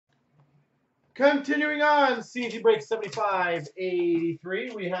Continuing on, CNC break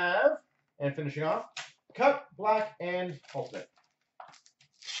 75-83, we have, and finishing off, Cut, Black, and Ultimate.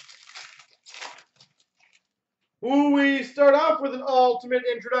 We start off with an Ultimate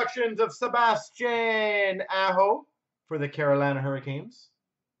introductions of Sebastian Aho for the Carolina Hurricanes.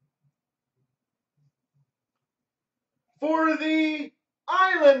 For the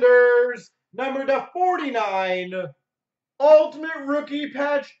Islanders, number /49, Ultimate Rookie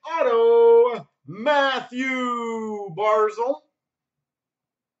Patch Auto, Matthew Barzal.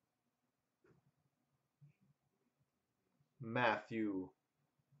 Matthew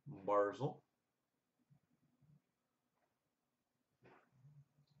Barzal.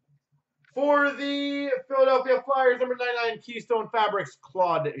 For the Philadelphia Flyers, number 99, Keystone Fabrics,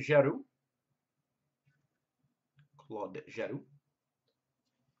 Claude Giroux. Claude Giroux.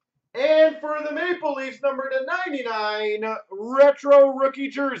 And for the Maple Leafs, number /99, Retro Rookie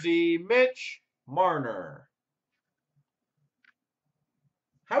Jersey, Mitch Marner.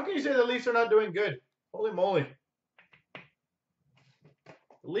 How can you say the Leafs are not doing good? Holy moly.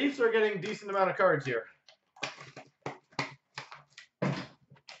 The Leafs are getting a decent amount of cards here.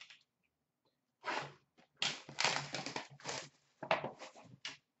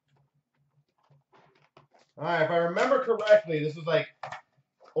 Alright, if I remember correctly, this was like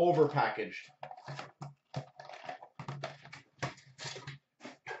overpackaged.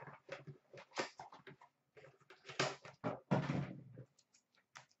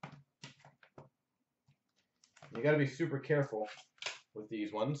 You gotta be super careful with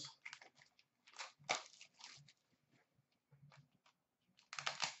these ones.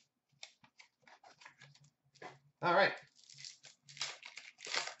 Alright.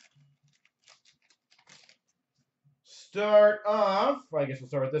 Start off, I guess we'll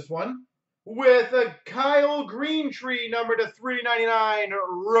start with this one, with a Kyle Greentree, number /399,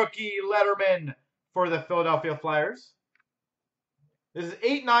 rookie letterman for the Philadelphia Flyers. This is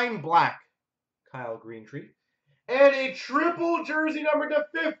 8/9 black, Kyle Greentree. And a triple jersey number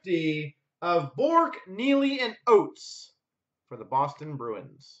 /50 of Bork, Neely, and Oates for the Boston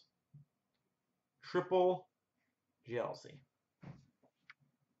Bruins. Triple jersey.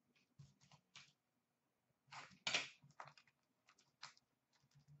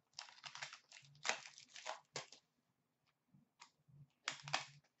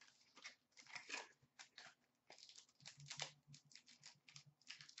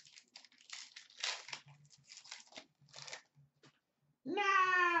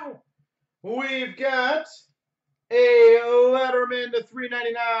 Now we've got a letterman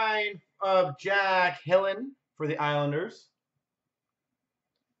 /399 of Jack Hillen for the Islanders.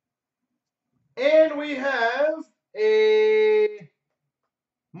 And we have a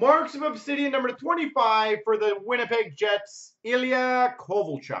Marks of Obsidian number /25 for the Winnipeg Jets, Ilya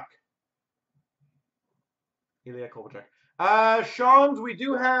Kovalchuk. Ilya Kovalchuk. Sean's, we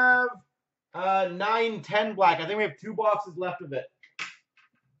do have 9/10 black. I think we have 2 boxes left of it.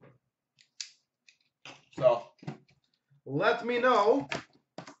 So, let me know.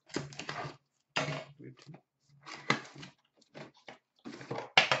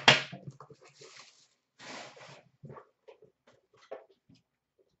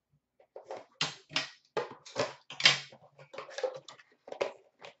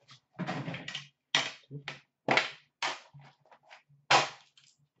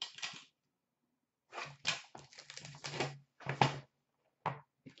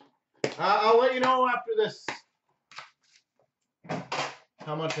 I'll let you know after this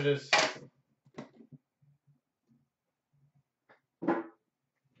how much it is.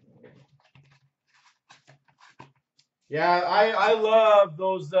 Yeah, I love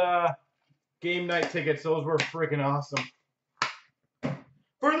those game night tickets. Those were freaking awesome.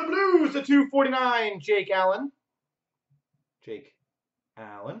 For the Blues, the /249, Jake Allen. Jake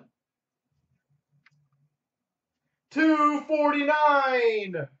Allen.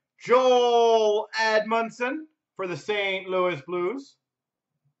 /249, Joel Edmondson for the St. Louis Blues.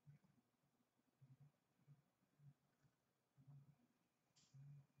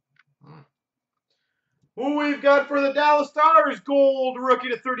 Who we've got for the Dallas Stars, gold rookie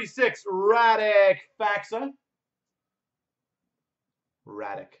 /36, Radek Faksa.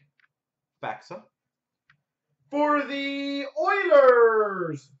 Radek Faksa. For the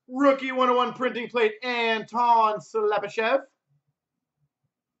Oilers, rookie 101 printing plate, Anton Slepyshev.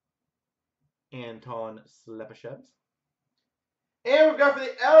 Anton Slepyshev. And we've got for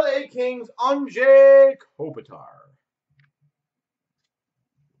the LA Kings, Andrzej Kopitar.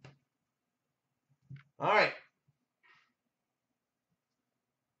 All right.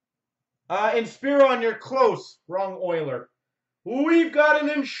 Inspiron, you're close. Wrong Oiler. We've got an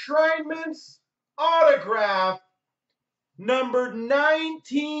Enshrinements autograph, numbered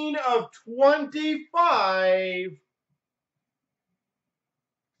 19 of 25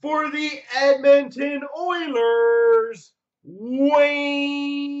 for the Edmonton Oilers,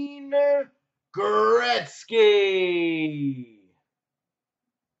 Wayne Gretzky.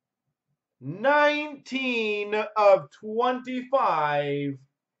 19 of 25,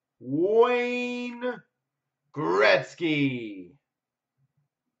 Wayne Gretzky.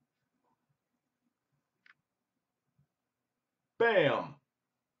 Bam.